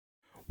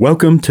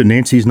Welcome to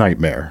Nancy's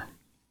Nightmare.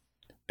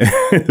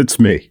 It's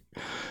me.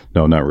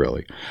 No, not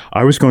really.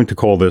 I was going to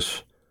call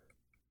this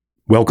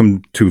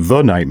Welcome to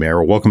the Nightmare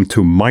or Welcome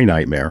to My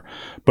Nightmare,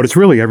 but it's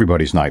really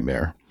everybody's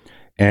nightmare.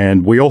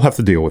 And we all have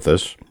to deal with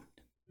this,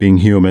 being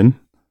human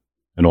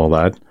and all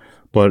that.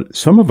 But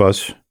some of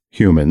us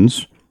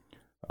humans,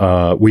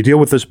 we deal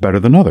with this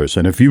better than others.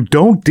 And if you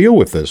don't deal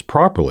with this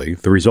properly,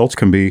 the results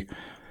can be,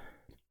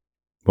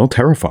 well,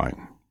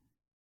 terrifying.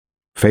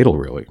 Fatal,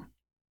 really.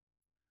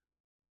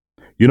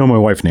 You know my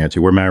wife, Nancy.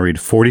 We're married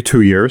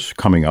 42 years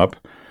coming up.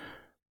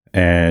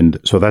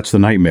 And so that's the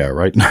nightmare,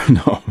 right?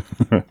 No.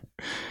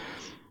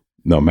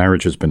 No,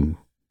 marriage has been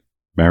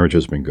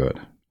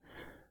good.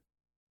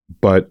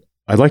 But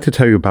I'd like to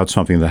tell you about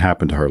something that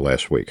happened to her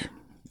last week.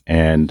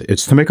 And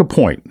it's to make a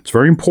point. It's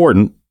very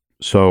important.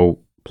 So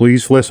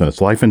please listen. It's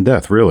life and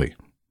death, really,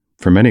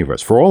 for many of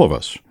us, for all of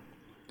us.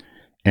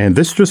 And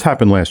this just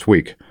happened last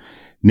week.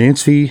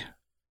 Nancy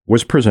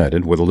was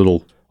presented with a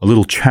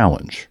little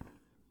challenge.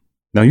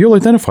 Now, you'll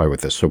identify with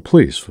this, so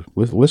please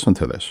listen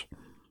to this.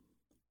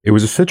 It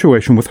was a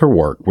situation with her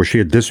work where she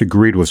had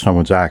disagreed with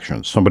someone's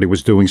actions. Somebody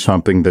was doing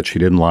something that she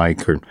didn't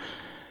like.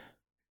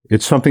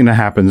 It's something that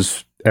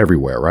happens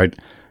everywhere, right?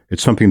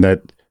 It's something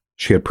that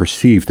she had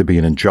perceived to be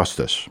an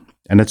injustice.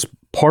 And it's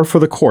par for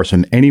the course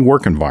in any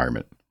work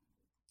environment,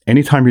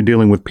 anytime you're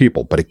dealing with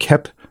people. But it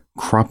kept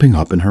cropping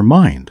up in her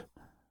mind.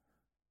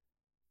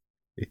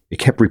 It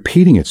kept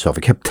repeating itself.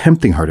 It kept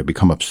tempting her to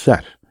become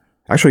upset.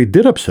 Actually, it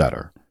did upset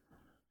her.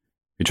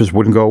 It just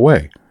wouldn't go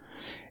away.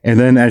 And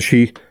then as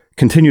she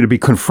continued to be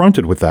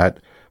confronted with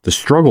that, the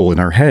struggle in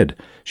her head,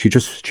 she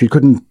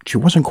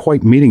wasn't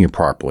quite meeting it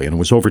properly, and it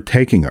was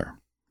overtaking her.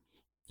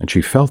 And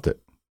she felt it.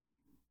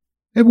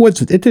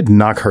 It did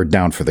knock her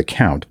down for the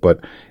count, but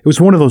it was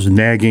one of those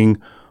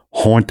nagging,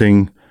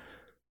 haunting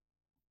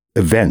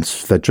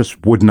events that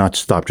just would not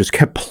stop, just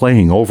kept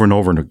playing over and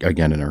over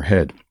again in her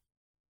head.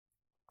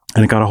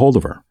 And it got a hold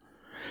of her.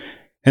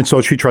 And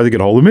so she tried to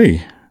get a hold of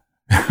me.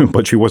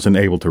 But she wasn't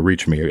able to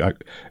reach me.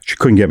 She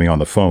couldn't get me on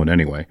the phone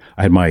anyway.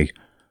 I had my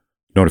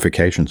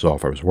notifications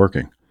off. I was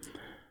working.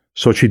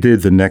 So she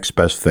did the next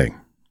best thing.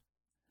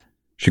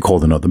 She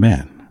called another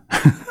man.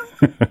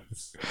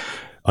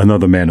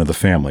 Another man of the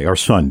family, our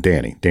son,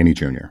 Danny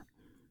Jr.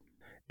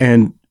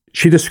 And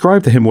she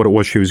described to him what it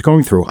was she was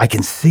going through. I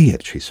can see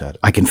it, she said.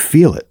 I can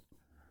feel it.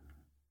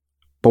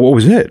 But what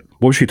was it?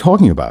 What was she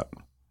talking about?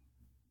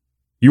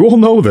 You all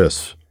know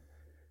this.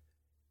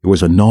 It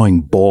was a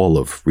gnawing ball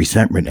of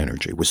resentment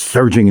energy. It was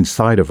surging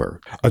inside of her.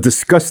 A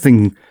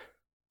disgusting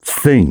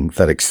thing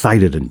that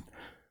excited and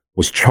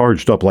was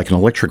charged up like an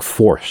electric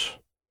force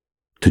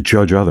to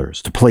judge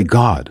others, to play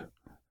God.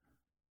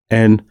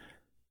 And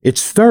it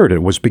stirred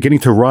and was beginning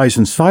to rise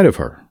inside of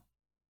her.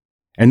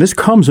 And this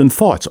comes in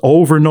thoughts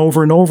over and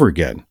over and over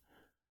again.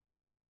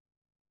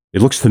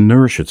 It looks to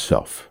nourish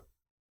itself,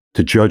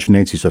 to judge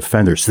Nancy's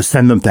offenders, to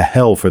send them to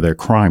hell for their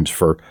crimes,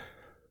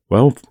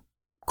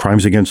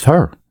 crimes against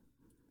her.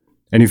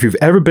 And if you've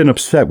ever been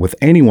upset with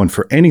anyone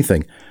for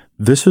anything,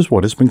 this is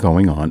what has been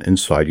going on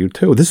inside you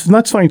too. This is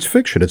not science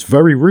fiction. It's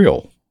very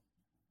real.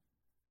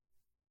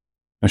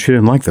 Now, she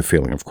didn't like the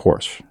feeling, of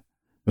course.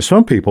 But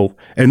some people,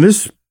 and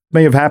this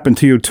may have happened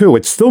to you too,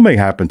 it still may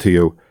happen to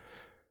you.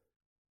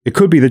 It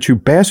could be that you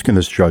bask in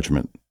this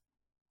judgment,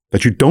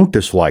 that you don't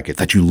dislike it,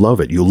 that you love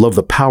it. You love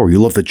the power. You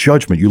love the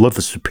judgment. You love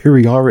the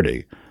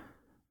superiority.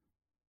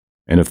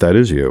 And if that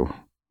is you,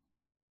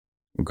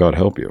 God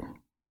help you.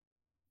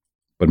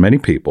 But many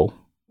people,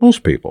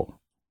 most people,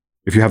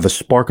 if you have the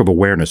spark of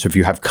awareness, if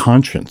you have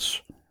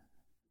conscience,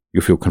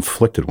 you feel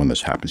conflicted when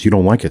this happens. You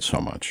don't like it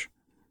so much.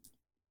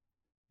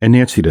 And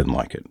Nancy didn't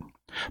like it.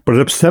 But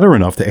it upset her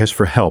enough to ask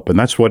for help. And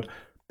that's what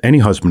any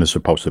husband is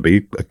supposed to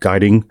be, a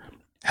guiding,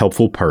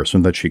 helpful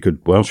person that she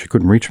couldn't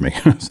reach me.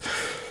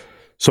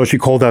 So she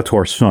called out to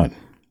our son.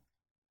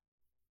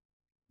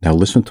 Now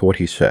listen to what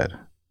he said.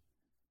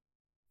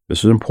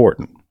 This is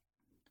important.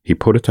 He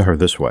put it to her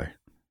this way.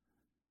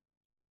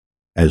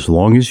 As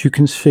long as you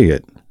can see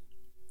it,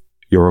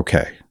 you're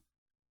okay.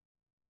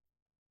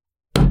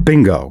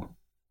 Bingo.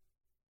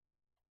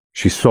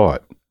 She saw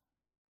it.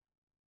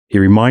 He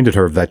reminded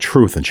her of that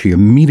truth, and she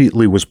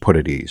immediately was put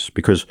at ease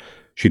because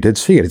she did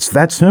see it. It's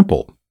that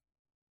simple.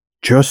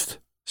 Just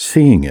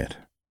seeing it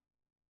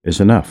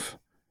is enough.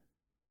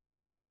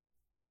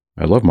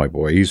 I love my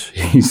boy. He's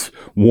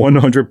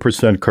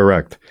 100%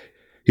 correct.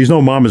 He's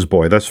no mama's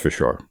boy, that's for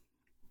sure.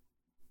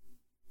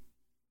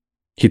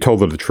 He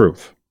told her the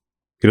truth.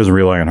 He doesn't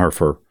rely on her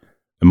for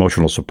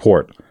emotional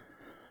support.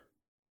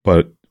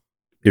 But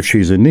if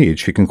she's in need,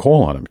 she can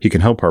call on him. He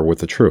can help her with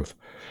the truth.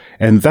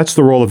 And that's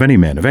the role of any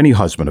man, of any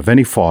husband, of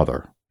any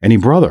father, any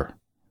brother.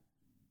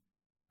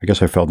 I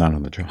guess I fell down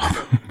on the job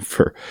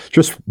for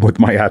just with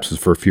my absence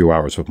for a few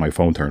hours with my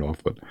phone turned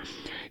off. But,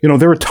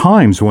 there are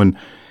times when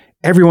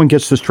everyone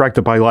gets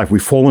distracted by life. We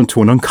fall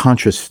into an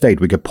unconscious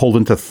state. We get pulled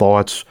into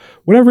thoughts,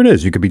 whatever it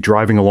is. You could be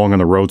driving along on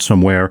the road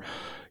somewhere.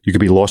 You could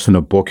be lost in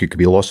a book. You could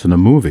be lost in a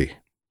movie.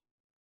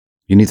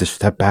 You need to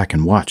step back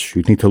and watch.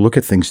 You need to look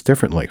at things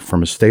differently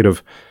from a state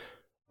of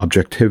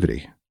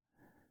objectivity.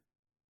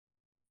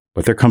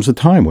 But there comes a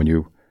time when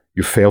you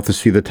fail to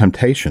see the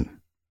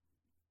temptation,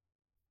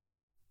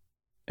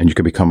 and you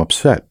can become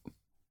upset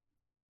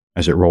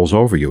as it rolls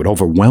over you. It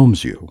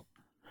overwhelms you.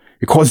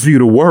 It causes you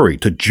to worry,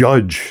 to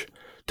judge,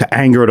 to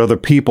anger at other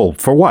people.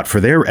 For what? For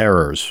their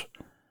errors.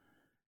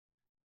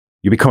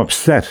 You become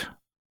upset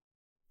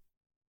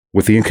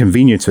with the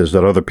inconveniences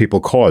that other people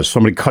cause.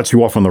 Somebody cuts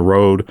you off on the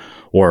road,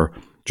 or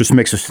just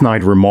makes a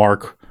snide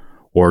remark,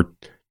 or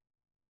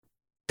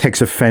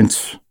takes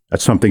offense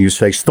at something you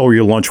say, stole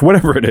your lunch,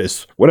 whatever it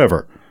is,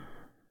 whatever.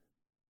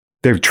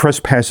 They're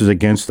trespasses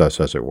against us,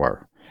 as it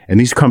were. And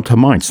these come to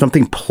mind.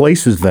 Something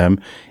places them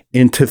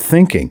into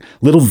thinking.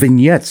 Little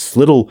vignettes,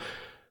 little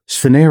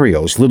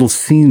scenarios, little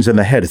scenes in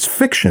the head. It's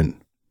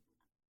fiction.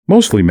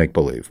 Mostly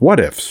make-believe. What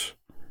ifs.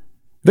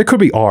 There could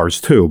be ours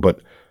too,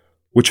 but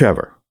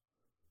whichever.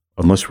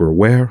 Unless we're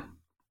aware,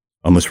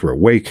 unless we're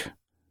awake,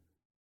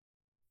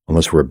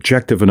 unless we're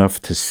objective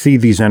enough to see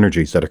these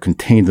energies that are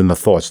contained in the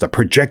thoughts that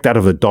project out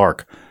of the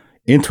dark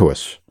into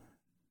us,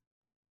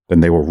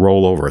 then they will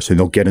roll over us and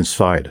they'll get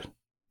inside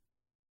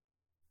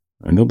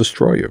and they'll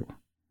destroy you.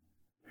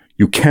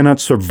 You cannot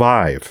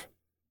survive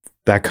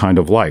that kind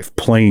of life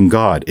playing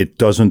God. It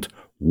doesn't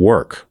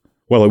work.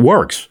 Well, it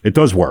works. It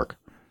does work.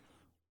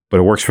 But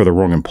it works for the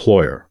wrong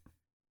employer.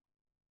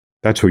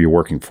 That's who you're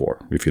working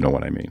for, if you know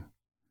what I mean.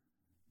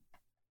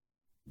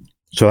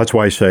 So that's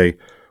why I say,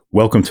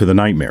 welcome to the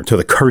nightmare, to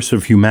the curse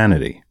of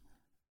humanity.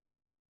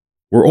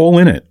 We're all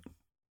in it.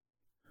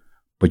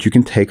 But you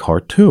can take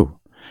heart too.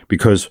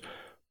 Because,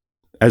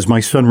 as my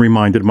son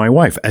reminded my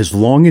wife, as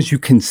long as you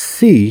can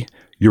see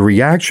your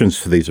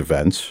reactions to these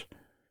events,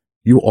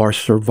 you are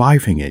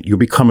surviving it. You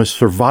become a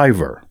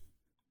survivor.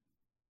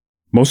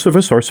 Most of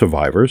us are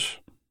survivors.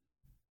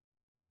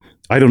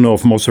 I don't know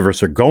if most of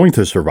us are going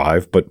to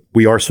survive, but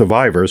we are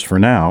survivors for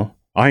now.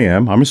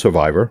 I'm a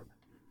survivor.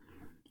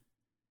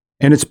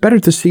 And it's better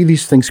to see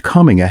these things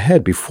coming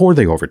ahead before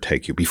they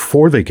overtake you,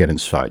 before they get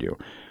inside you.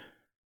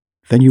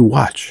 Then you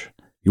watch.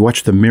 You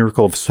watch the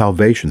miracle of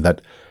salvation,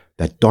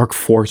 that dark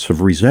force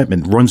of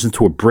resentment runs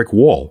into a brick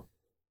wall.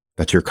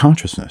 That's your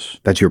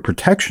consciousness. That's your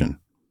protection.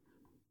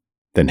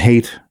 Then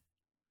hate,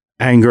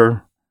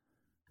 anger,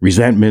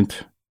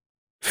 resentment,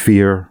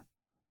 fear,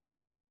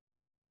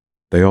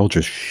 they all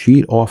just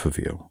sheet off of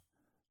you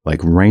like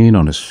rain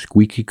on a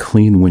squeaky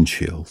clean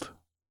windshield.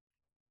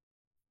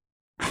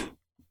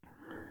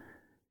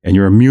 And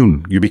you're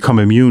immune. You become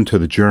immune to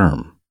the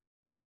germ,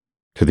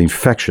 to the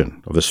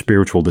infection of the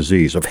spiritual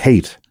disease of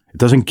hate. It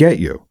doesn't get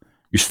you.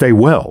 You stay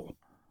well,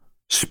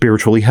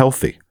 spiritually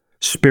healthy,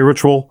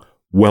 spiritual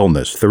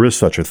wellness. There is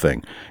such a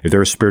thing. If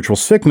there is spiritual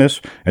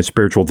sickness and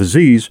spiritual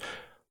disease,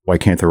 why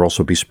can't there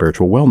also be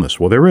spiritual wellness?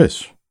 Well, there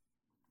is.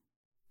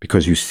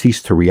 Because you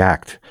cease to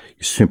react.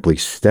 You simply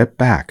step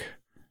back.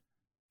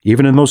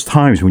 Even in those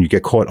times when you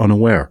get caught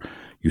unaware,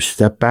 you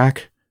step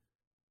back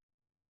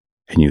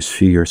and you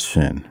see your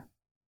sin.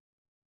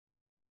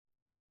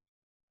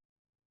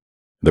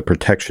 The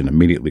protection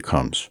immediately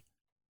comes.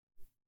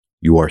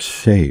 You are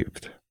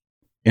saved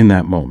in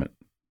that moment.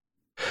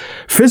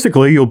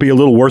 Physically, you'll be a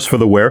little worse for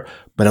the wear,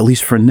 but at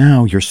least for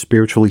now, you're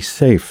spiritually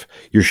safe.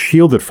 You're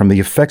shielded from the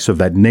effects of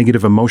that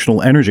negative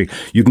emotional energy.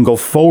 You can go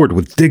forward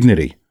with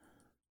dignity,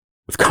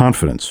 with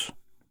confidence,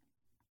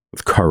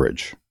 with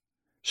courage.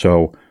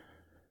 So,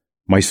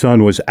 my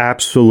son was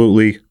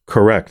absolutely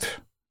correct.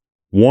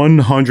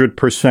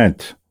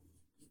 100%.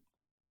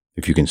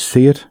 If you can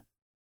see it,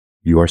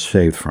 you are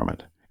saved from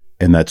it.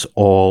 And that's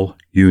all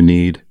you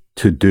need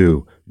to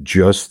do.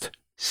 Just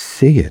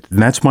see it.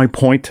 And that's my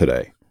point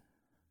today.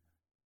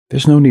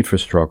 There's no need for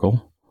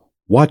struggle.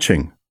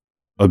 Watching,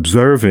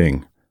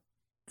 observing,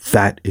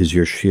 that is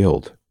your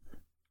shield.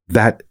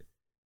 That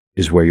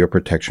is where your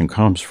protection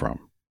comes from.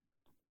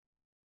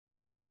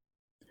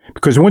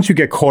 Because once you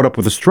get caught up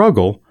with a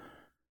struggle,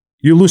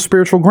 you lose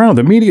spiritual ground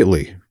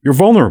immediately. You're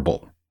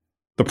vulnerable.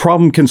 The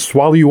problem can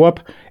swallow you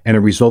up, and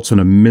it results in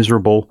a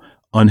miserable,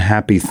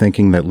 unhappy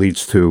thinking that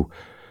leads to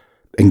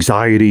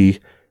anxiety,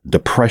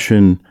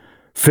 depression,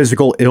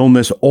 physical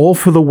illness, all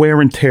for the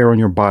wear and tear on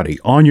your body,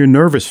 on your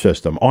nervous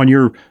system, on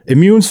your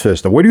immune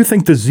system. Where do you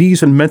think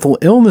disease and mental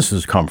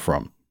illnesses come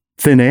from?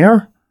 Thin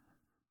air?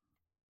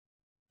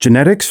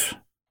 Genetics?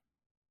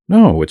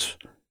 No, it's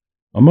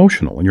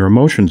emotional, and your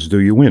emotions do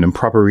you in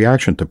proper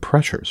reaction to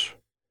pressures,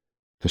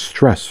 to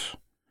stress.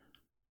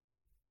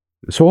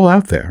 It's all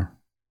out there,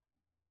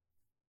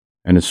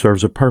 and it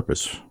serves a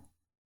purpose.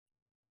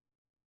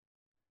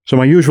 So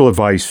my usual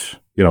advice,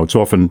 it's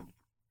often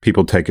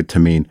people take it to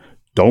mean,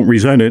 don't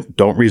resent it,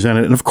 don't resent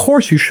it. And of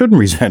course you shouldn't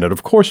resent it,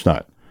 of course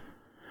not.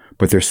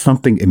 But there's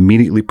something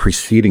immediately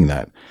preceding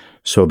that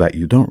so that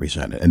you don't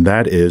resent it, and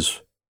that is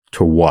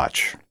to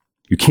watch.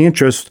 You can't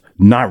just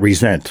not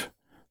resent.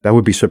 That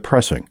would be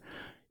suppressing.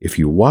 If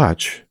you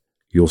watch,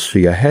 you'll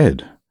see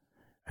ahead,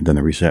 and then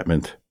the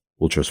resentment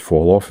will just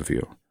fall off of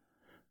you.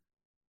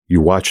 You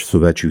watch so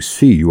that you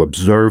see, you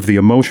observe the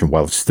emotion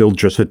while it's still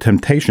just a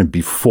temptation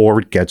before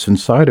it gets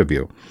inside of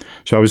you.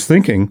 So I was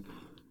thinking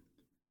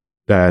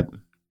that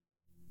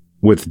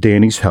with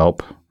Danny's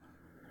help,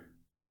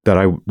 that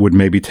I would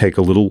maybe take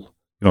a little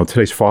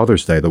today's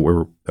Father's Day that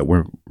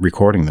we're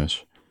recording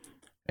this.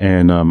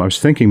 And I was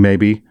thinking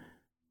maybe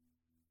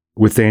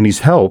with Danny's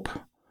help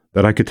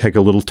that I could take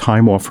a little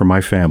time off from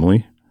my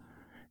family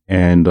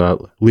and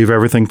leave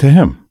everything to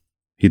him.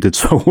 He did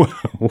so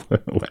well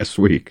last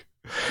week.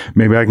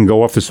 Maybe I can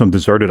go off to some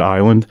deserted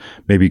island,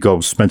 maybe go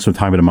spend some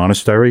time in a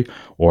monastery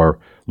or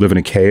live in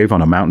a cave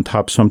on a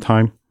mountaintop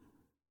sometime.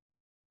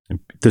 And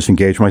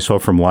disengage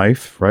myself from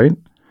life, right?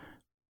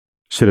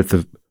 Sit at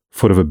the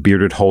foot of a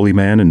bearded holy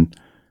man and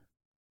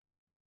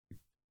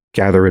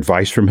gather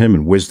advice from him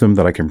and wisdom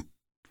that I can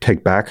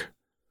take back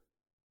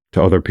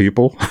to other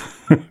people.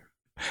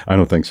 I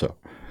don't think so.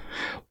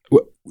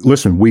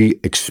 Listen, we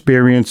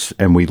experience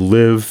and we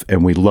live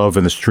and we love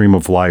in the stream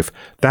of life.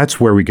 That's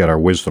where we get our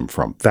wisdom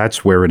from.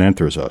 That's where it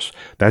enters us.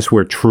 That's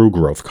where true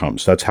growth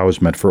comes. That's how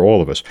it's meant for all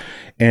of us.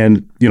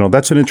 And,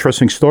 that's an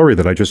interesting story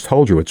that I just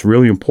told you. It's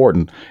really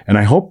important. And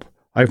I hope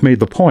I've made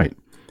the point.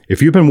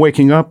 If you've been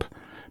waking up,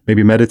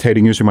 maybe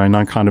meditating using my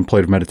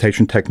non-contemplative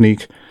meditation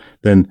technique,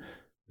 then,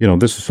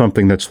 this is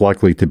something that's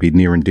likely to be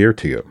near and dear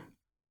to you.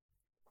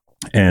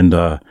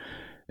 And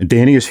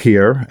Danny is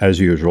here as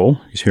usual.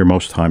 He's here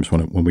most times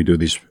when we do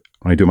these,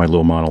 when I do my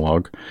little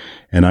monologue,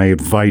 and I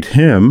invite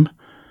him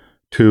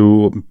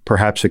to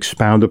perhaps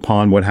expound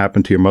upon what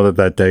happened to your mother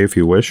that day, if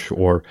you wish.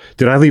 Or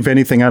did I leave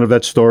anything out of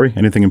that story?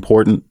 Anything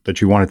important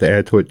that you wanted to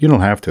add to it? You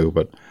don't have to,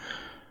 but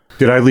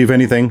did I leave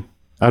anything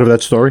out of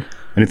that story?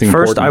 Anything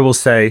First, important? I will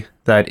say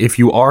that if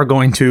you are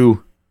going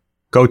to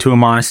go to a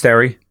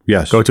monastery,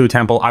 yes, go to a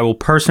temple, I will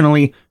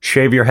personally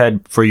shave your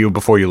head for you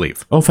before you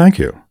leave. Oh, thank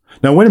you.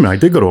 Now, wait a minute. I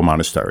did go to a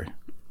monastery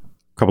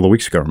a couple of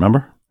weeks ago,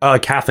 remember? A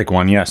Catholic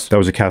one, yes. That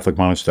was a Catholic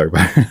monastery.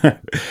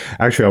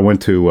 Actually, I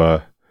went to,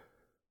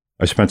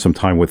 I spent some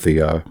time with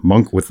the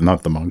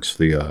not the monks,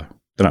 they're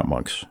not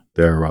monks,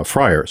 they're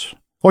friars.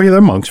 Oh, yeah,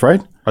 they're monks,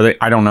 right? Are they?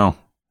 I don't know.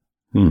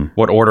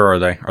 What order are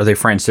they? Are they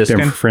Franciscan?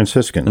 They're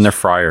Franciscans. And they're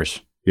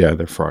friars. Yeah,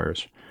 they're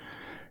friars.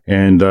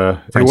 And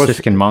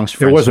Franciscan monks.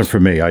 It wasn't for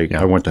me.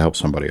 I went to help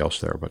somebody else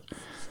there, but I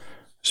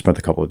spent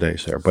a couple of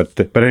days there.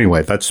 But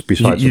anyway, that's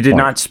besides You the did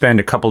point. not spend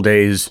a couple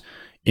days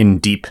in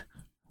deep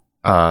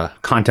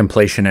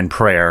contemplation and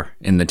prayer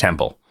in the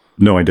temple.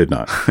 No, I did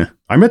not.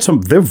 I met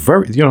some. They're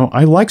very.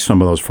 I like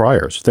some of those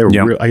friars. They were.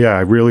 Yeah.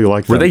 I really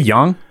like them. Were they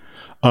young?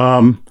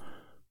 One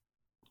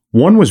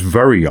was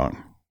very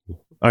young.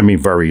 I mean,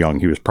 very young.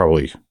 He was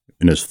probably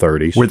in his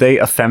 30s. Were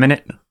they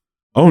effeminate?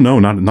 Oh no,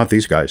 not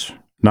these guys.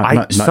 Not in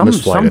the some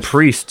slightest.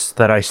 priests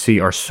that I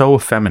see are so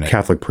effeminate.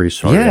 Catholic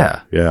priests are.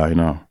 Yeah. Yeah, I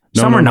know.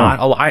 Some are not.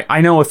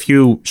 I know a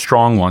few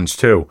strong ones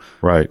too.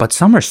 Right. But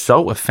some are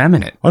so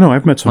effeminate. Oh no,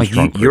 I've met some Like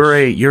strong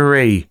priests. you're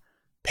a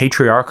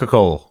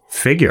patriarchal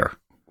figure.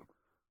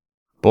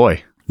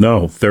 Boy.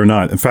 No, they're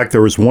not. In fact,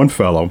 there was one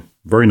fellow,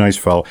 very nice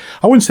fellow.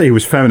 I wouldn't say he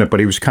was feminine,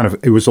 but he was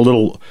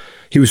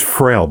he was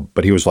frail,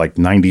 but he was like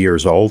 90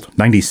 years old,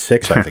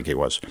 96, I think he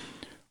was,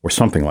 or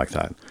something like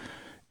that.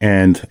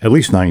 And at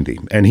least 90.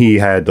 And he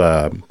had,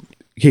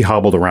 he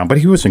hobbled around, but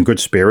he was in good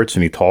spirits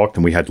and he talked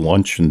and we had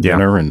lunch and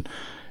dinner and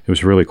it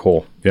was really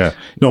cool. Yeah.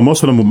 No,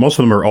 most of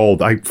them are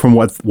old. From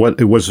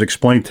what it was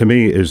explained to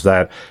me is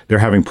that they're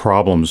having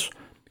problems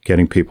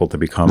getting people to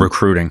become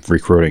Recruiting.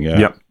 Yeah.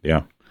 Yep.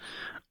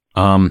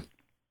 Yeah.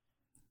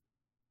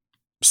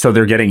 So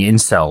they're getting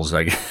incels,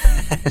 I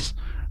guess.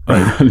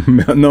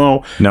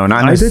 No,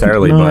 not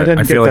necessarily, but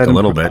I feel like a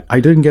little bit. I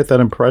didn't get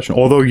that impression.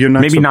 Although you're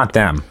not maybe not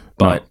them,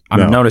 but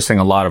I'm noticing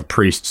a lot of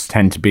priests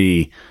tend to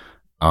be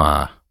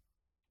a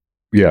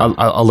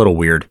little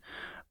weird.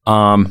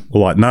 A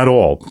lot, not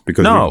all,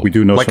 because we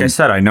do know. Like some, I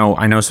said, I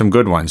know some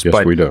good ones. Yes,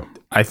 but we do.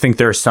 I think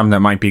there's some that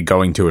might be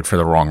going to it for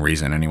the wrong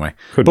reason anyway.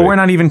 Could but be. we're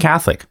not even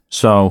Catholic,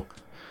 so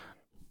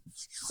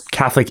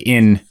Catholic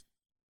in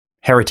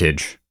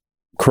heritage.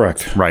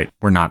 Correct. Right.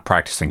 We're not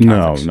practicing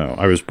Catholics. No.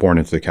 I was born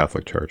into the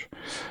Catholic Church.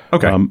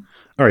 Okay. All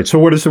right. So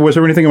was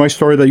there anything in my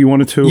story that you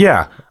wanted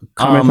to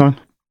comment on?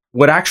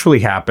 What actually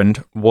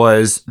happened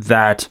was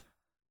that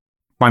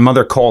my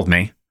mother called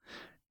me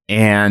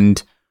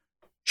and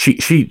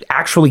she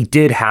actually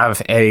did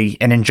have an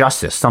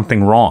injustice,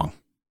 something wrong.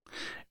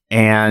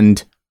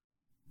 And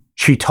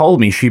she told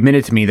me, she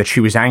admitted to me that she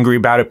was angry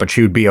about it, but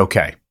she would be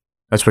okay.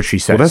 That's what she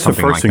said. Well, that's the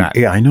first thing. That.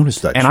 Yeah, I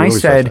noticed that. And I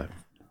said,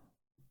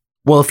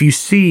 well, if you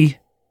see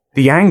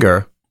the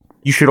anger,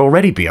 you should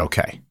already be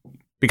okay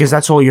because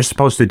that's all you're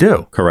supposed to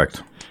do.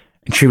 Correct.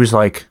 And she was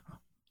like,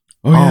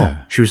 oh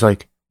yeah. She was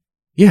like,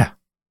 yeah.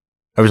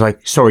 I was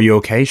like, so are you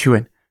okay? She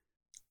went,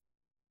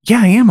 yeah,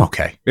 I am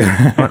okay.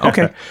 I went,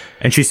 okay.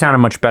 And she sounded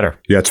much better.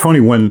 Yeah, it's funny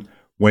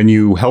when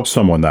you help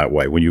someone that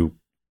way, when you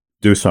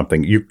do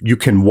something, you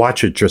can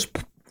watch it just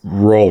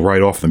roll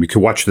right off them. You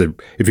can watch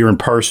if you're in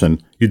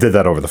person, you did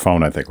that over the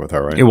phone, I think, with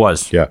her, right? It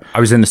was. Yeah. I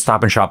was in the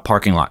Stop and Shop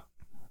parking lot.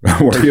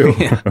 Were you?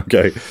 Yeah.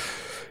 Okay.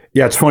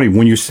 Yeah, it's funny.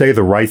 When you say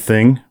the right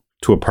thing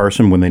to a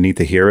person when they need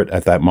to hear it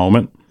at that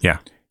moment, yeah,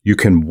 you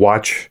can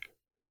watch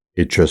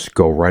it just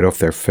go right off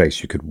their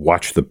face. You could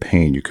watch the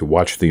pain. You could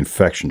watch the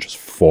infection just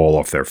fall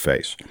off their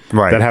face.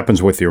 Right. That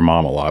happens with your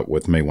mom a lot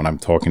with me when I'm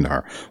talking to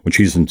her. When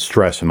she's in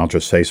stress and I'll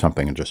just say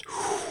something and just...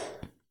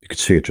 You could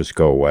see it just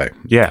go away.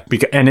 Yeah,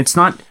 and it's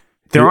not,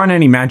 there aren't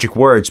any magic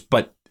words,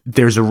 but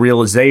there's a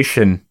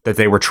realization that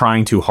they were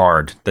trying too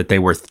hard, that they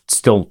were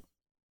still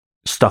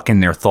stuck in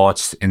their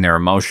thoughts, in their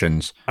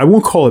emotions. I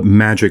won't call it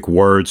magic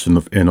words in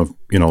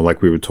a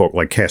like we would talk,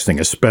 like casting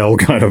a spell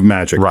kind of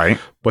magic. Right.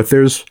 But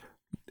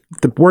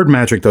the word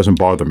magic doesn't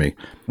bother me.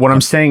 What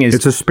I'm saying is,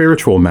 it's a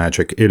spiritual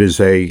magic. It's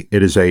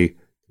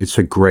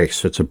a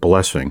grace. It's a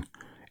blessing.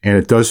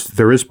 And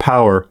there is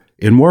power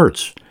in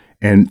words,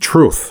 and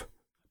truth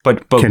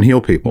but can heal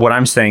people. What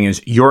I'm saying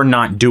is, you're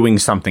not doing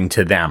something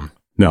to them.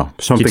 No,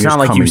 something it's is not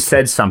like coming you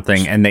said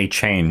something and they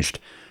changed.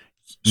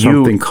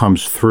 Something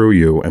comes through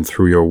you and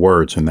through your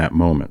words in that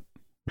moment.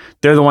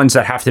 They're the ones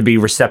that have to be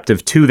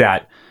receptive to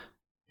that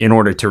in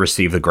order to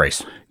receive the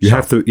grace. You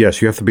have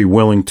to be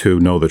willing to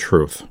know the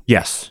truth.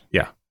 Yes.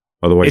 Yeah.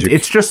 Otherwise,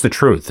 it's just the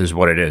truth is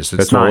what it is.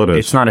 That's all it is.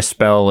 It's not a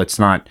spell. It's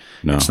not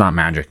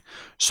magic.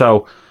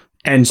 So,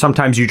 and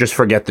sometimes you just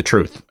forget the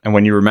truth. And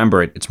when you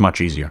remember it, it's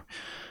much easier.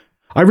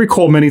 I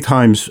recall many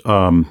times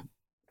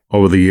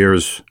over the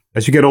years,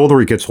 as you get older,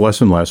 it gets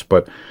less and less,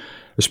 but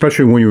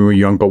especially when you were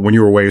young, but when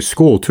you were away at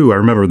school too, I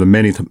remember the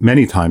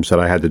many times that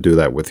I had to do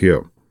that with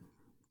you.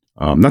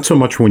 Not so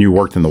much when you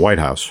worked in the White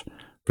House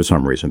for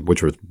some reason,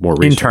 which was more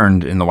recent.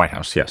 Interned in the White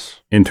House, yes.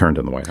 Interned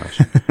in the White House.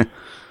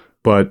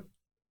 But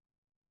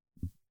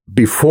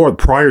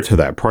prior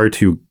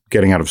to you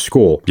getting out of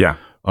school, yeah,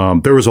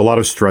 there was a lot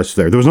of stress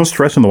there. There was no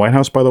stress in the White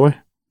House, by the way?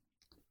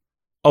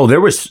 Oh,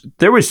 there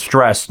was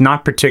stress,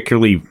 not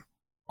particularly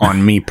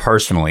on me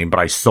personally, but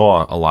I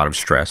saw a lot of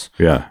stress.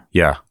 Yeah.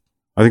 Yeah.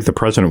 I think the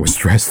president was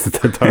stressed at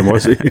that time,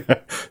 was he?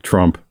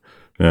 Trump.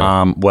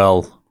 Yeah.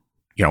 Well,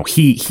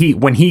 he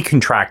when he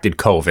contracted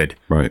COVID,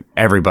 right,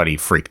 everybody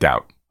freaked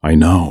out. I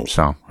know.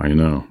 So I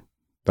know.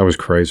 That was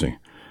crazy.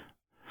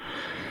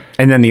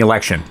 And then the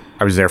election.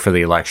 I was there for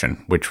the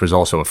election, which was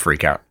also a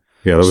freak out.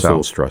 Yeah, that was a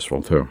little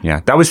stressful too. Yeah,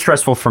 that was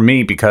stressful for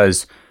me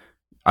because,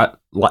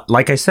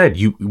 like I said,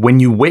 when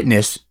you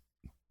witness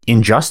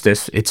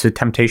injustice, it's a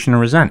temptation to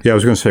resent. Yeah, I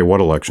was going to say,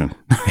 what election?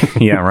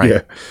 Yeah, right.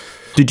 Yeah.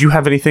 Did you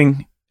have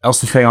anything else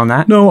to say on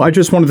that? No, I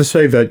just wanted to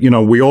say that,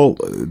 we all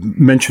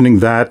mentioning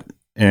that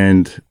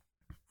and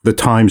the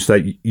times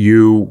that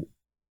you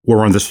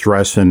were under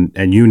stress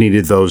and you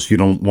needed those, you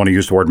don't want to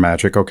use the word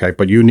magic, okay,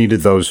 but you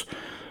needed those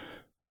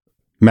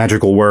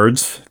magical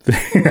words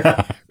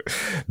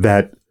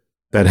that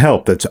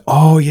help. That's,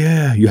 oh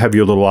yeah, you have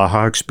your little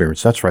aha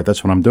experience. That's right.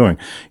 That's what I'm doing.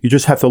 You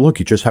just have to look.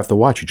 You just have to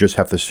watch. You just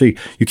have to see.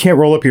 You can't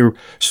roll up your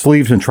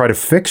sleeves and try to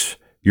fix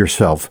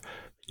yourself.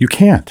 You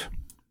can't.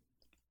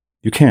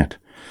 You can't.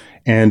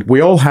 And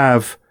we all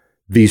have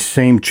these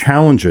same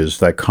challenges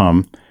that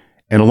come.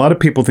 And a lot of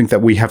people think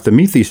that we have to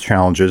meet these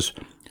challenges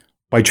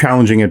by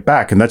challenging it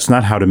back. And that's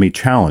not how to meet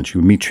challenge.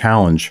 You meet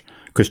challenge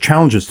because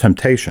challenge is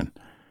temptation.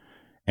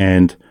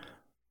 And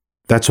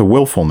that's a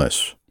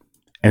willfulness.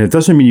 And it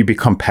doesn't mean you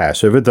become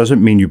passive. It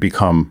doesn't mean you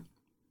become,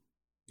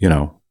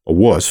 a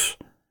wuss.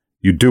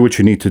 You do what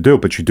you need to do,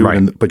 but you do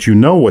it. But you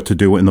know what to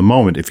do in the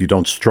moment if you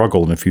don't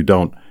struggle and if you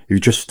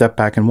just step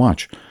back and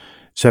watch.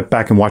 Step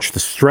back and watch the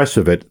stress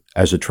of it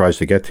as it tries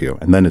to get to you,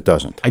 and then it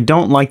doesn't. I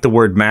don't like the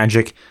word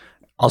magic.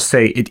 I'll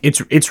say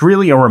it's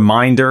really a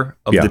reminder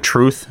of the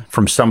truth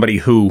from somebody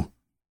who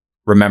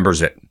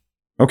remembers it.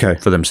 Okay.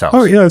 For themselves.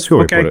 Oh yeah, that's good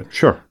way to put it.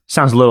 Sure.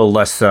 Sounds a little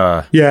less.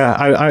 Yeah,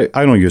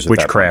 I don't use it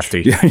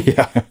witchcrafty. That much.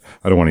 Yeah,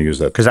 I don't want to use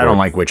that because I don't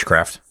like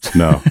witchcraft.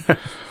 No.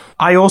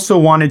 I also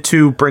wanted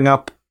to bring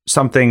up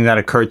something that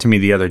occurred to me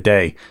the other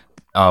day,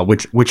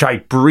 which I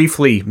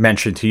briefly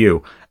mentioned to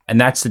you,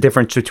 and that's the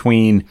difference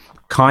between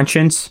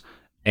conscience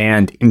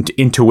and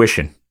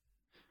intuition.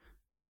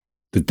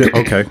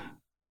 Okay.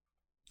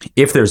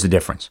 If there's a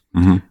difference.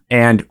 Mm-hmm.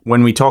 And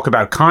when we talk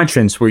about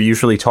conscience, we're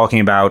usually talking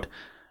about,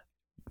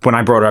 when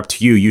I brought it up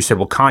to you, you said,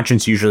 well,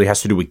 conscience usually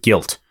has to do with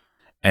guilt.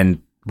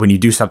 And when you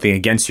do something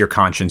against your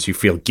conscience, you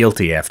feel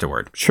guilty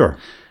afterward. Sure.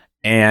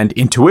 And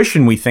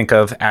intuition we think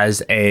of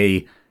as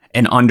an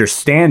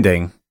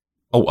understanding,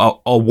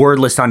 a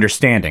wordless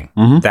understanding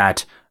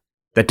that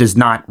does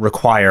not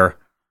require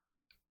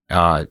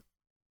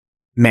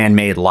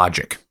man-made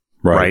logic.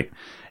 Right.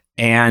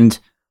 And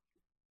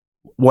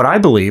what I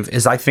believe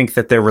is I think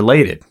that they're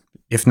related,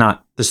 if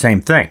not the same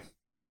thing,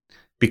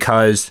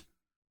 because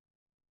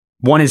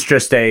one is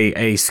just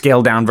a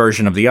scaled down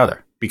version of the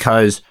other.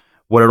 Because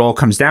what it all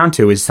comes down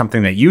to is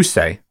something that you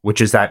say,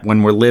 which is that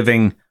when we're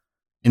living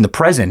in the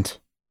present,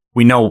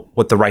 we know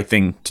what the right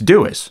thing to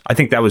do is. I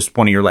think that was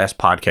one of your last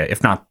podcasts,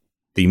 if not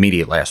the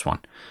immediate last one.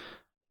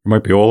 It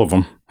might be all of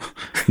them.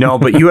 No,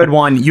 but you had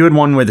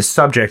one where the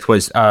subject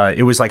was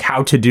it was like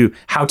how to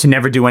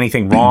never do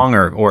anything wrong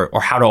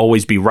or how to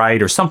always be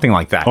right or something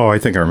like that. Oh, I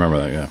think I remember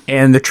that, yeah.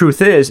 And the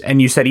truth is,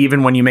 and you said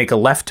even when you make a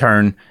left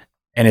turn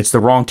and it's the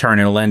wrong turn,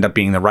 it'll end up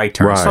being the right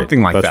turn,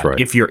 something like that. Right.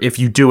 If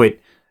you do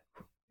it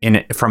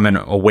from an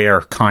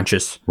aware,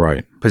 conscious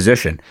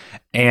position.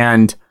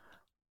 And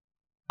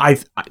I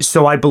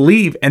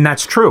believe, and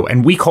that's true,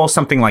 and we call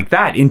something like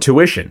that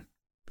intuition.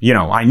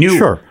 I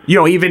knew,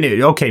 even,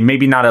 okay,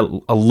 maybe not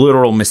a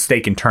literal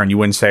mistaken turn. You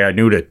wouldn't say I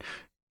knew to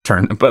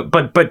turn,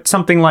 but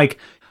something like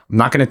I'm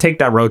not going to take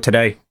that road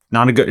today.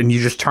 Not a good, and you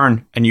just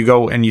turn and you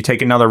go and you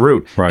take another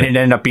route, Right. and it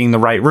ended up being the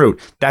right route.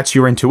 That's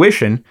your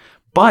intuition,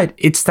 but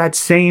it's that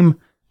same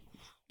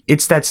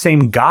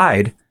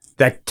guide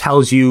that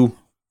tells you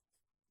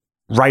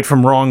right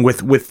from wrong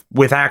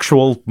with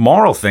actual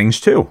moral things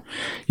too.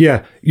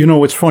 Yeah.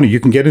 It's funny. You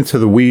can get into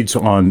the weeds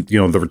on,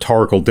 the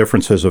rhetorical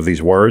differences of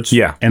these words.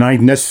 Yeah. And I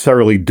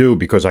necessarily do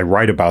because I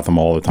write about them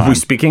all the time. We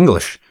speak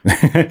English.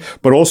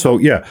 But also,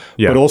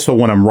 but also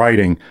when I'm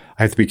writing,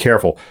 I have to be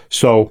careful.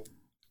 So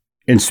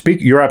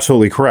you're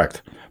absolutely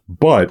correct.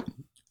 But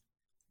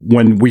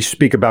when we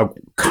speak about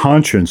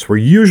conscience, we're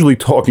usually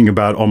talking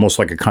about almost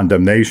like a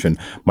condemnation.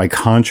 My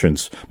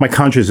conscience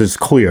is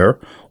clear,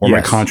 or my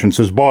Yes. conscience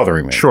is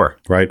bothering me. Sure.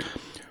 Right?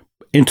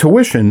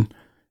 Intuition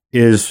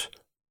is,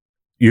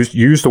 you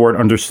use the word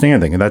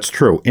understanding, and that's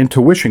true.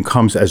 Intuition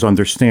comes as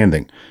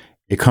understanding.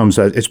 It comes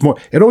as,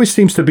 it always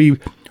seems to be,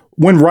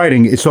 when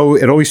writing, it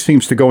always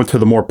seems to go into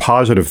the more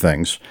positive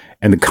things,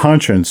 and the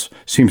conscience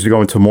seems to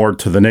go into more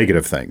to the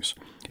negative things.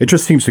 It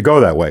just seems to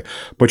go that way.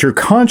 But your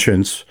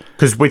conscience...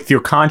 Because with your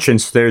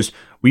conscience,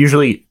 we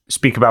usually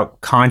speak about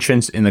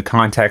conscience in the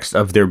context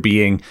of there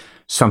being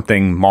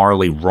something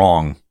morally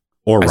wrong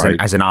Or as, right.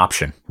 as an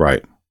option,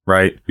 Right.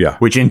 right? Yeah.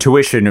 Which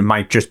intuition, it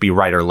might just be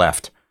right or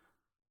left.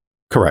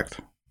 Correct.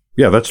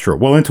 Yeah, that's true.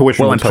 Well,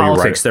 intuition Well, will in tell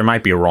politics, you there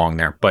might be a wrong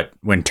there, but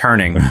when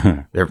turning,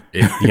 right.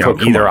 Oh,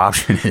 come either on.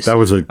 option is That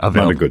was not a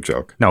available. good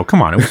joke. No,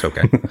 come on, it was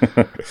okay.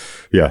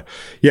 Yeah.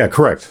 Yeah,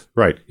 correct.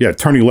 Right. Yeah,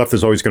 turning left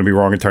is always going to be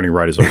wrong and turning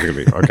right is always going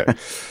to be. Okay.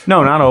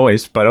 No, not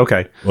always, but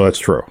okay. Well, that's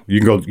true. You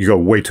go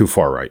way too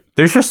far right.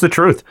 There's just the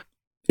truth.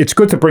 It's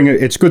good to bring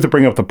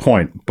up the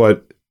point,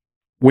 but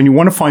when you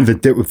want to find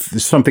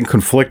something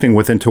conflicting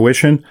with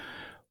intuition,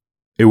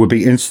 it would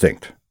be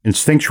instinct.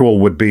 Instinctual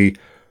would be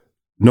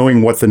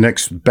knowing what the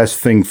next best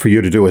thing for you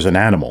to do as an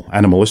animal,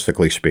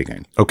 animalistically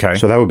speaking. Okay.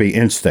 So that would be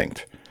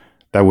instinct.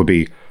 That would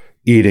be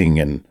eating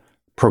and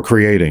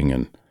procreating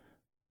and,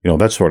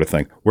 that sort of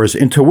thing. Whereas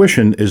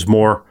intuition is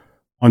more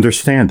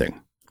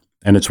understanding,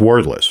 and it's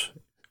wordless,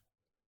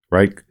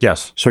 right?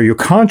 Yes. So your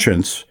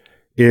conscience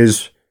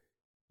is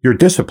your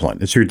discipline.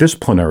 It's your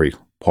disciplinary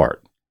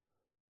part.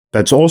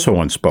 That's also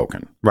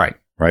unspoken, Right.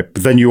 right?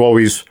 But then you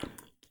always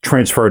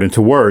transfer it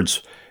into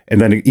words, and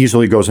then it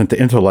easily goes into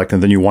intellect,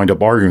 and then you wind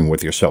up arguing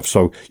with yourself.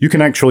 So you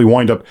can actually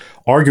wind up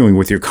arguing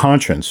with your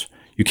conscience.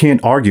 You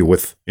can't argue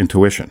with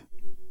intuition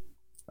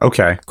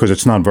Okay. because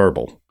it's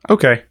nonverbal.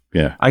 Okay.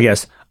 Yeah. I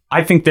guess.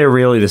 I think they're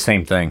really the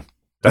same thing.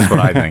 That's what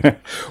I think.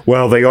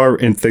 Well, they are,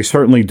 and they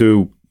certainly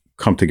do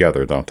come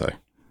together, don't they?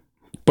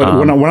 But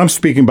when I'm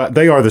speaking about,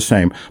 they are the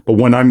same. But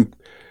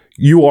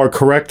you are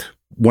correct.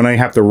 When I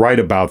have to write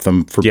about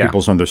them for Yeah.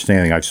 people's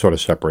understanding, I sort of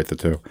separate the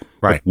two.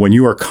 Right. But when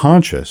you are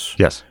conscious,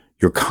 Yes.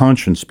 your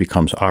conscience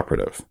becomes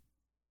operative.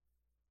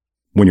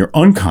 When you're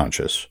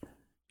unconscious,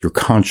 your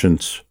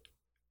conscience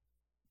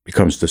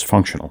becomes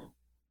dysfunctional.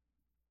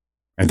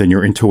 And then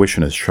your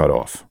intuition is shut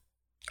off.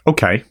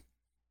 Okay.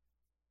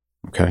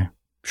 Okay?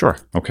 Sure.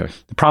 Okay.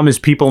 The problem is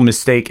people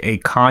mistake a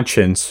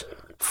conscience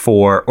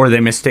or they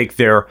mistake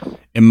their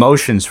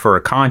emotions for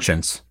a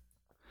conscience.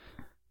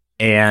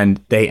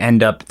 And they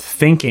end up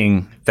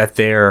thinking that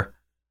they're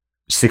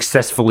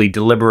successfully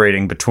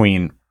deliberating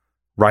between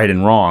right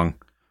and wrong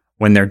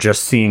when they're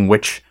just seeing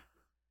which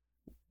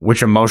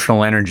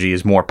emotional energy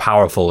is more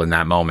powerful in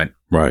that moment.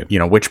 Right.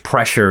 Which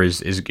pressure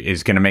is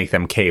going to make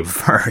them cave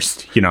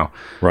first,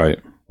 Right.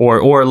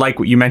 Or like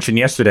what you mentioned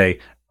yesterday,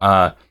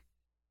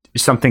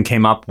 something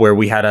came up where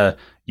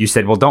you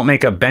said, well, don't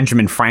make a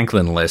Benjamin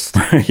Franklin list.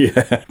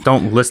 Yeah.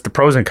 Don't list the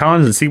pros and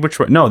cons and see which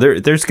one. No,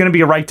 there's going to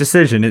be a right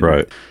decision.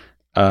 Right.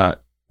 The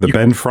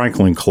Ben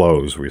Franklin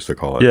close, we used to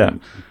call it. Yeah.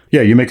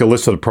 Yeah, you make a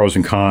list of the pros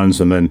and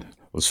cons, and then,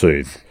 let's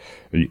see,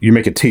 you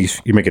make a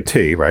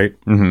T, right?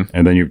 Mm-hmm.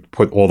 And then you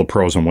put all the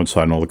pros on one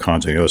side and all the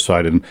cons on the other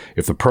side. And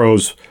if the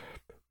pros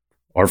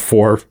are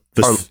for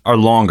this are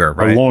longer,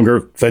 right? are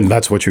longer, then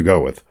that's what you go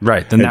with.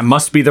 Right. Then that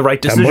must be the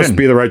right decision. That must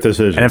be the right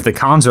decision. And if the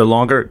cons are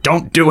longer,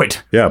 don't do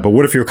it. Yeah, but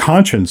what if your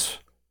conscience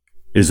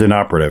is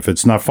inoperative?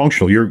 It's not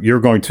functional. You're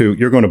going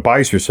to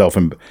bias yourself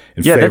in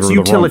Yeah, favor that's of the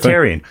wrong thing.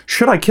 utilitarian.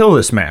 Should I kill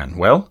this man?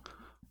 Well,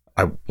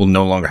 I will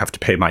no longer have to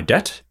pay my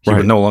debt. He Right.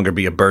 would no longer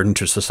be a burden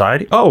to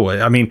society. Oh,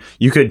 I mean,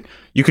 you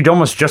could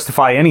almost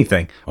justify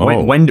anything.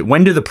 Oh. When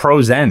do the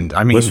pros end?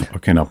 I mean, Listen,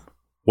 okay, now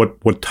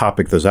what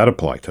topic does that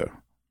apply to?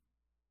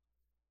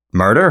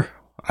 murder?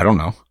 I don't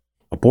know.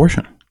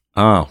 Abortion,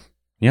 Oh,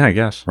 yeah, I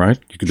guess. right?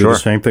 You could do Sure. the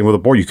same thing with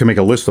abortion. You can make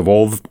a list of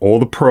all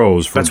the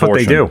pros for That's what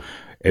abortion. they do.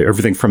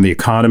 Everything from the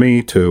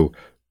economy to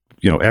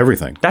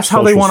everything. That's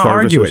how they Social want to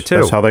argue services. it too.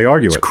 That's how they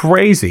argue It's it.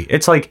 crazy.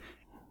 It's like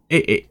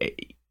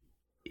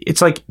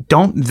it's like,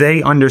 don't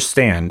they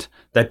understand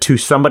that to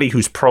somebody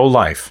who's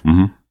pro-life,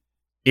 Mhm.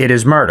 it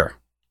is murder?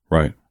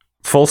 Right.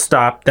 Full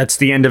stop. That's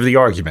the end of the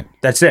argument.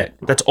 That's it.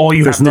 That's all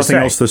you There's have to nothing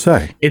say. else to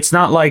say. It's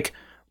not like,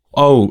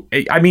 oh,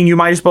 I mean, you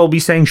might as well be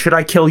saying, should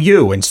I kill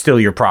you and steal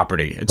your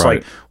property? It's Right.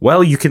 like,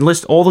 well, you can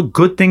list all the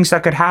good things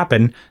that could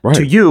happen Right.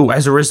 to you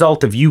as a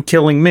result of you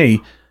killing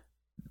me.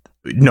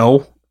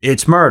 No,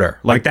 it's murder.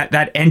 Like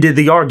that ended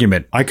the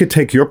argument. I could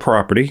take your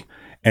property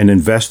and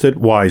invest it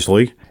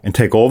wisely and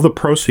take all the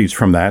proceeds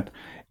from that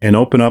and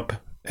open up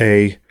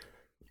a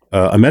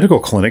medical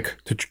clinic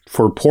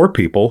for poor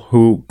people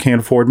who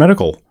can't afford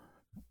medical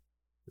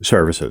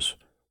services.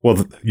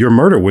 Well, your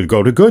murder would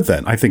go to good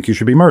then. I think you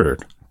should be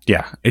murdered.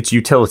 Yeah, it's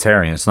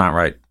utilitarian. It's not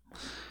right.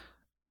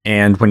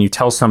 And when you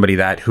tell somebody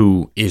that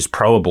who is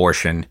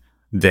pro-abortion,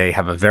 they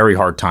have a very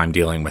hard time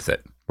dealing with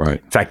it.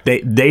 Right. In fact,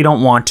 they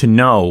don't want to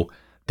know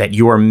that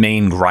your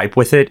main gripe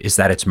with it is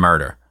that it's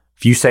murder.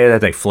 If you say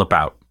that, they flip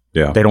out.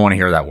 Yeah. They don't want to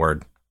hear that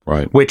word.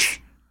 Right.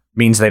 Which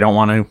means they don't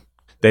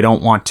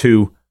want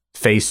to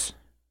face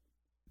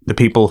the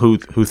people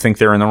who think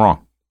they're in the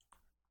wrong.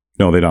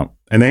 No, they don't.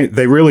 And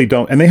they really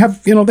don't. And they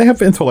have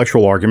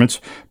intellectual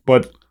arguments,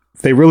 but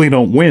they really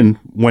don't win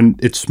when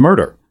it's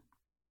murder.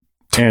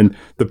 And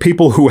the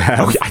people who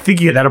have... I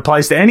think that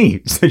applies to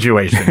any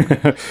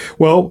situation.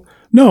 Well,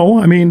 no,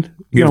 I mean...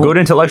 You have good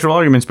intellectual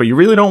arguments, but you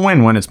really don't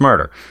win when it's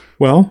murder.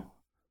 Well,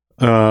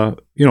 at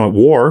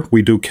war,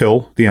 we do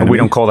kill the enemy. And we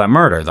don't call that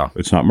murder, though.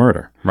 It's not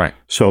murder. Right.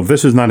 So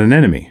this is not an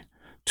enemy.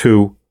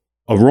 To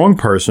a wrong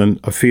person,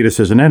 a fetus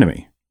is an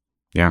enemy.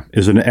 Yeah.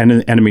 Is an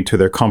enemy to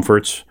their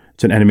comforts.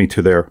 It's an enemy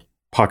to their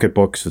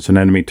pocketbooks. It's an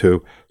enemy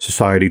to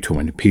society, to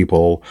many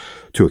people,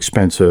 too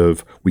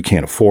expensive. We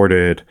can't afford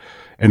it.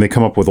 And they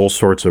come up with all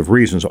sorts of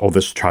reasons. Oh,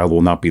 this child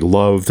will not be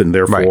loved. And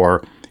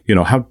therefore,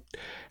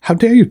 how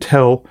dare you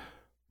tell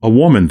a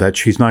woman that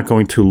she's not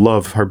going to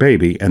love her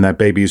baby and that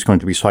baby is going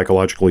to be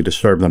psychologically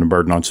disturbed and a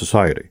burden on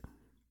society?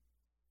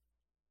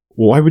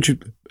 Why would you?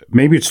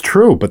 Maybe it's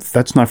true, but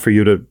that's not for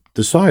you to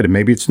decide. And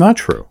maybe it's not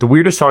true. The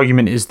weirdest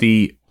argument is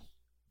the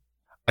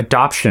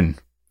adoption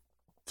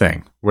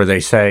thing where they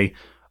say,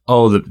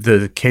 oh,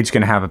 the kid's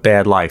going to have a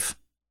bad life.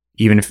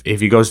 Even if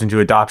he goes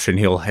into adoption,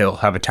 he'll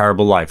have a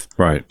terrible life.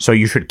 Right. So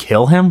you should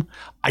kill him?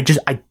 I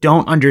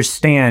don't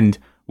understand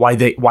why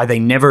they're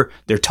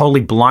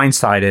totally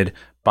blindsided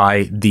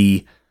by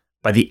the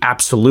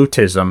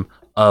absolutism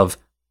of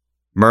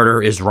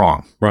murder is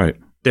wrong. Right.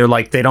 They're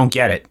like, they don't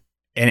get it.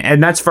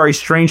 And that's very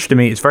strange to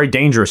me. It's very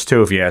dangerous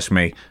too, if you ask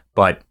me.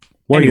 But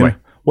anyway.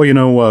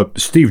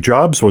 Steve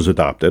Jobs was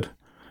adopted.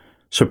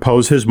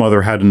 Suppose his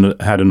mother had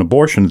an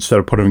abortion instead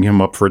of putting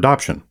him up for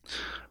adoption.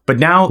 But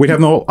now we'd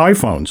have no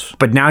iPhones.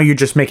 But now you're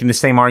just making the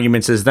same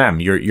arguments as them.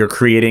 You're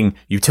creating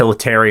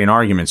utilitarian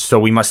arguments. So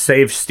we must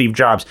save Steve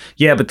Jobs.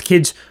 Yeah,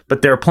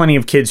 but there are plenty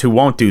of kids who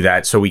won't do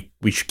that. So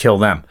we should kill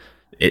them.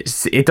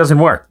 It doesn't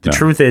work. The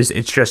truth is,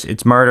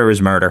 it's murder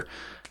is murder,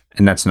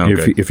 and that's no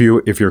good.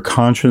 If your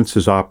conscience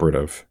is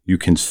operative, you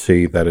can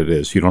see that it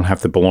is. You don't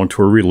have to belong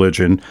to a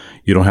religion.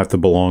 You don't have to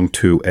belong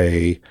to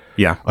a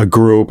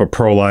group, a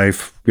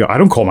pro-life. I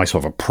don't call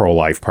myself a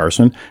pro-life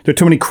person. There are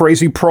too many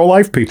crazy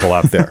pro-life people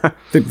out there.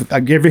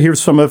 You ever hear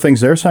some of the things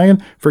they're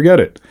saying? Forget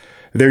it.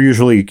 They're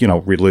usually,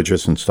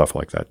 religious and stuff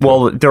like that.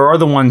 Well, there are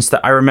the ones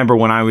that I remember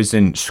when I was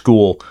in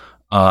school.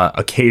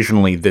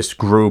 Occasionally, this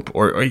group,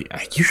 or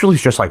usually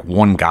it's just like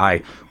one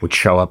guy would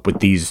show up with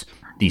these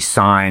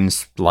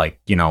signs, like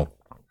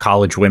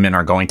college women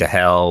are going to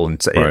hell,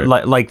 and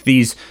like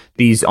these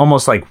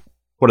almost like,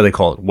 what do they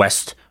call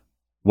it?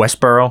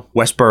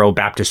 Westboro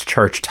Baptist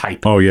Church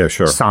type. Oh yeah,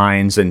 sure.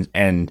 Signs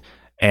and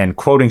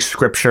quoting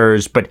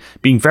scriptures, but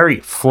being very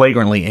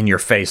flagrantly in your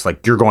face,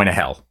 like you're going to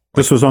hell.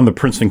 This was on the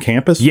Princeton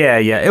campus? Yeah.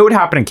 It would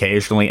happen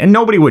occasionally, and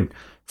nobody would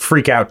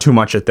freak out too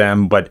much at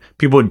them, but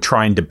people would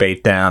try and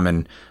debate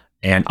them,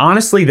 and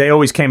honestly, they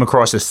always came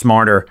across as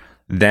smarter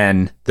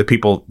than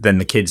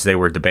the kids they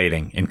were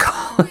debating in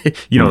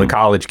college. The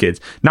college kids.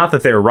 Not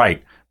that they're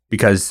right,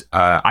 because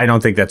I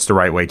don't think that's the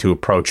right way to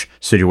approach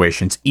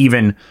situations.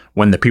 Even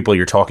when the people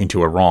you're talking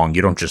to are wrong,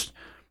 you don't just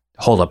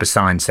hold up a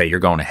sign and say you're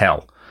going to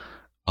hell.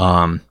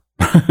 No.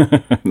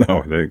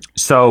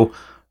 So,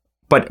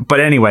 but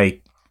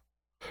anyway.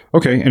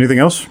 Okay. Anything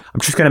else?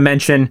 I'm just going to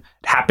mention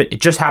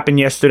it just happened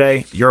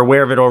yesterday. You're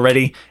aware of it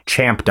already.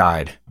 Champ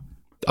died.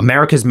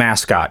 America's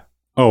mascot.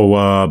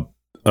 Oh,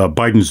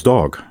 Biden's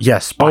dog.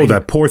 Yes. Biden. Oh,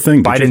 that poor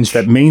thing. Biden's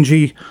that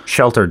mangy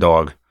shelter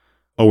dog.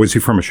 Oh, is he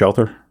from a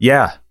shelter?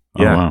 Yeah.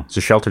 Yeah. Oh, wow. It's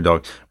a shelter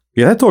dog.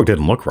 Yeah, that dog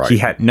didn't look right. He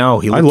looked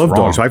I love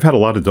wrong. dogs. I've had a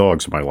lot of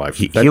dogs in my life.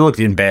 He looked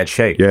in bad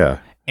shape. Yeah.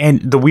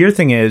 And the weird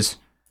thing is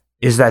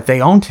that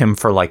they owned him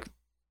for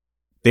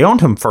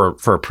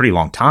a pretty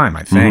long time,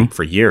 I think,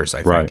 for years, I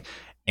think. Right.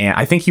 And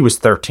I think he was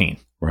 13.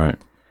 Right.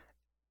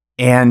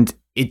 And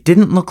it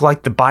didn't look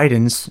like the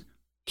Bidens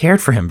cared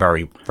for him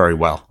very, very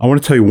well. I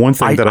want to tell you one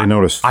thing that I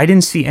noticed. I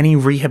didn't see any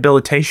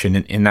rehabilitation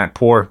in that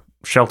poor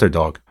shelter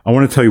dog. I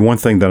want to tell you one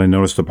thing that I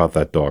noticed about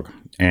that dog.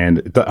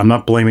 And I'm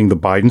not blaming the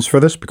Bidens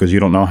for this because you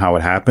don't know how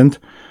it happened.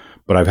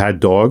 But I've had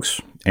dogs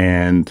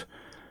and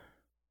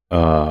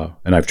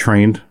I've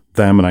trained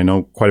them, and I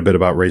know quite a bit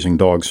about raising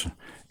dogs.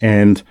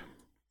 And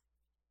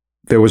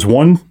there was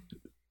one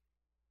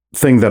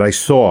thing that I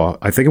saw.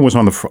 I think it was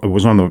on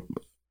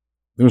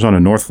a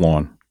north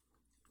lawn,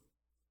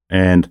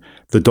 and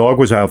the dog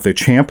was out there.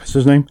 Champ is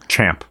his name.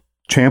 Champ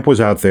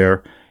was out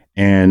there,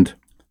 and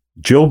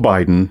Jill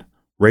Biden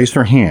raised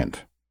her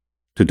hand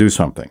to do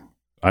something.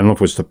 I don't know if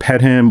it was to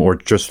pet him or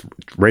just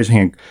raise a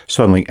hand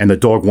suddenly, and the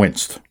dog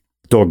winced.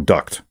 The dog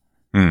ducked.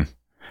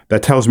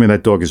 That tells me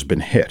that dog has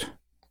been hit.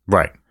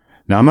 Right.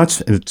 Now, I'm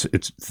not.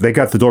 It's they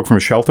got the dog from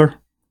a shelter.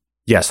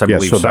 Yes, I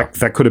believe so.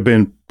 That could have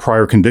been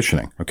prior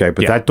conditioning. Okay,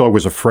 but that dog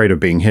was afraid of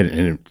being hit,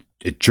 and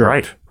it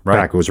jerked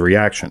back. It was a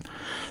reaction.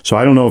 So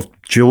I don't know if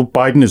Jill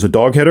Biden is a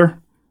dog hitter,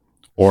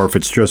 or if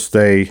it's just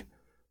a.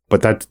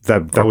 But that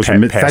was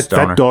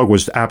that dog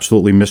was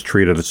absolutely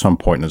mistreated at some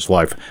point in his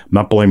life. I'm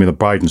not blaming the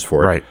Bidens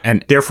for it. Right,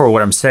 and therefore,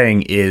 what I'm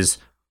saying is,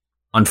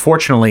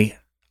 unfortunately,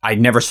 I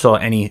never saw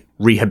any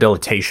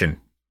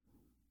rehabilitation.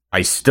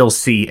 I still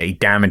see a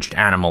damaged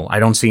animal. I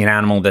don't see an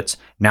animal that's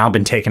now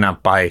been taken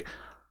up by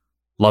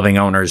loving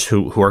owners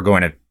who are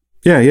going to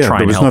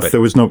try and help it. There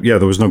was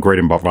no great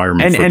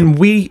environment. And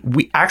we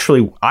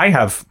actually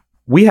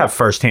we have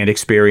firsthand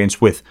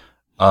experience with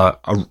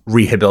a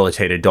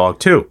rehabilitated dog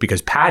too,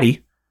 because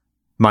Patty,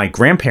 my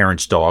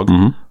grandparents' dog,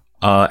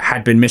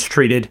 had been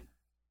mistreated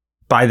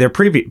by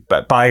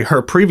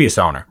her previous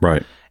owner.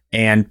 Right.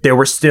 And there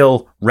were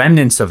still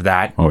remnants of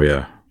that. Oh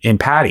yeah. In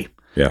Patty.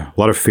 Yeah, a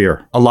lot of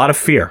fear. A lot of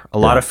fear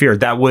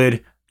that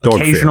would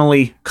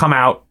occasionally come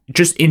out,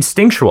 just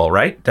instinctual,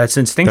 right? That's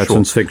instinctual. That's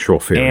instinctual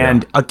fear.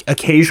 And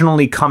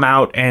occasionally come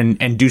out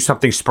and do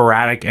something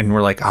sporadic, and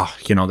we're like, oh,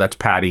 that's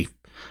Patty.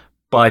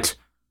 But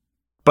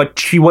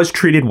she was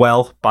treated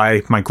well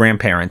by my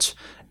grandparents,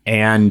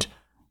 and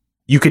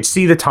you could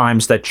see the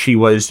times that she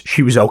was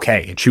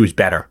okay and she was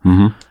better.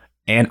 Mm-hmm.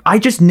 And I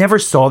just never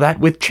saw that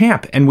with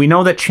Champ. And we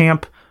know that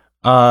Champ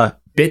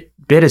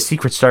bit a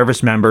Secret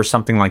Service member,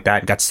 something like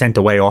that, got sent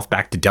away off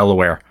back to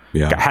Delaware.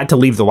 Yeah. Had to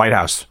leave the White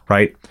House,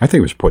 right? I think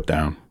it was put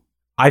down.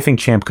 I think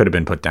Champ could have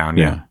been put down,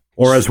 yeah.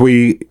 Or as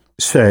we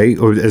say,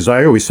 or as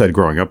I always said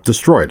growing up,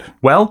 destroyed.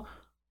 Well,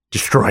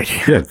 destroyed.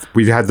 Yeah,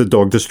 we had the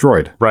dog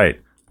destroyed.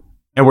 Right.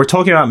 And we're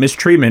talking about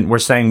mistreatment. We're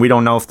saying we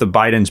don't know if the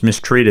Bidens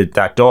mistreated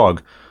that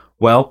dog.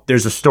 Well,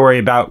 there's a story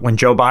about when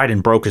Joe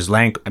Biden broke his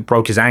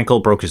ankle,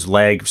 broke his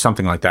leg,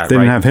 something like that, They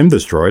didn't have him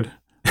destroyed.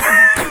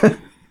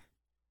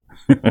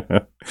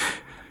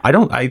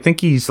 I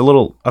think he's a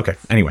little... Okay,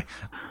 anyway.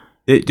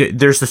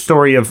 There's the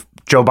story of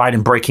Joe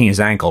Biden breaking his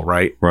ankle,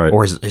 right? Right.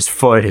 Or his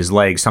foot, his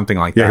leg, something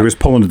like that. Yeah, he was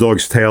pulling the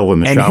dog's tail in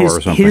the shower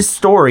or something. His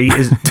story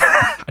is...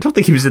 I don't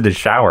think he was in the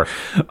shower.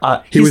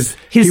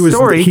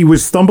 He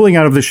was stumbling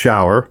out of the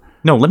shower.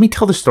 No, let me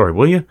tell the story,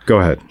 will you? Go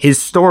ahead.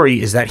 His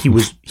story is that he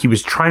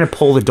was trying to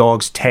pull the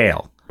dog's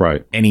tail.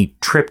 Right. And he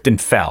tripped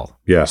and fell.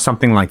 Yeah.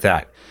 Something like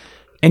that.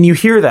 And you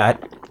hear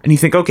that and you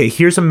think, okay,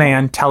 here's a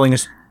man telling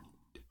us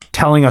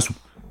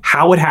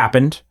how it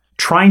happened,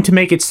 trying to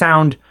make it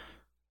sound,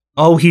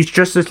 oh, he's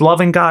just this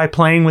loving guy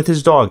playing with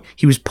his dog.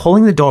 He was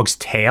pulling the dog's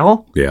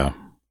tail? Yeah.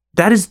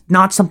 That is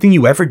not something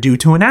you ever do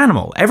to an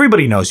animal.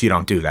 Everybody knows you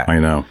don't do that. I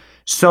know.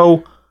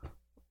 So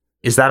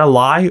is that a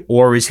lie,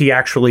 or is he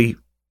actually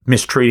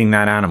mistreating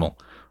that animal?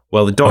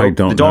 Well, the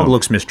dog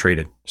looks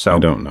mistreated. So I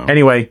don't know.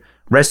 Anyway,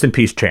 rest in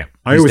peace, Champ.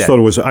 I always thought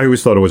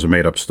it was a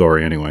made up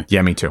story anyway.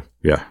 Yeah, me too.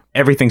 Yeah.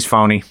 Everything's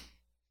phony.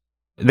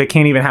 They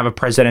can't even have a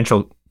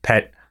presidential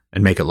pet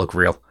and make it look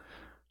real.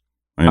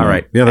 I know. All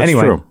right. Yeah, that's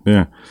true.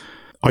 Yeah.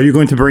 Are you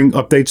going to bring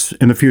updates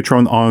in the future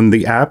on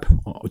the app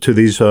to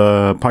these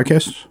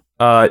podcasts?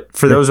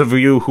 For those of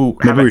you who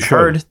haven't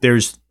heard,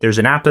 there's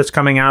an app that's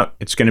coming out.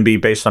 It's going to be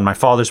based on my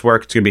father's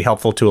work. It's going to be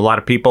helpful to a lot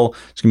of people.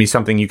 It's going to be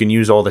something you can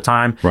use all the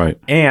time. Right.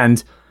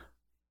 And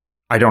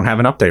I don't have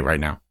an update right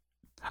now.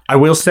 I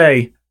will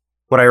say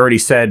what I already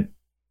said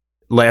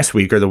last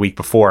week or the week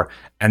before,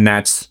 and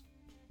that's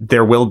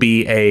there will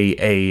be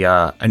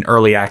an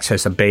early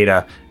access, a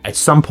beta at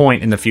some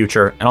point in the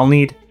future, and I'll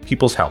need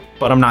people's help,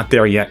 but I'm not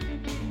there yet,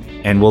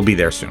 and we'll be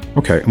there soon.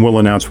 Okay, and we'll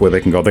announce where they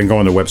can go. They can go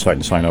on the website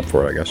and sign up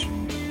for it, I guess.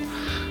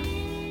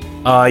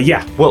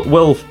 Yeah,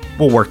 we'll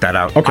work that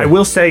out. Okay. I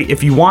will say,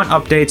 if you want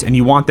updates and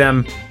you want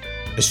them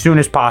as soon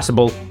as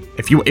possible,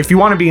 if you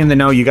want to be in the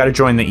know, you got to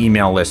join the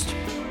email list.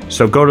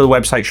 So go to the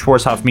website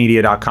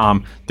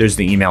schwarzhofmedia.com. There's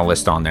the email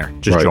list on there.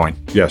 Just join.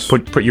 Yes.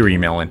 Put your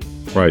email in.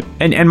 Right.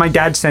 And my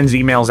dad sends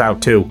emails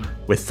out too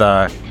with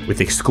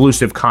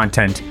exclusive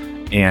content,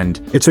 and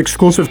it's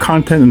exclusive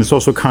content, and it's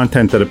also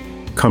content that it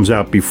comes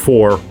out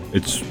before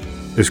it's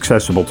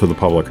accessible to the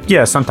public.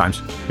 Yeah,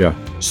 sometimes. Yeah.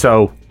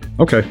 So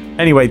okay.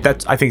 Anyway,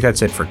 I think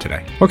that's it for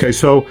today. Okay,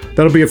 so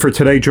that'll be it for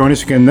today. Join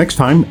us again next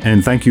time,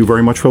 and thank you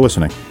very much for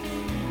listening.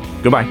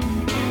 Goodbye.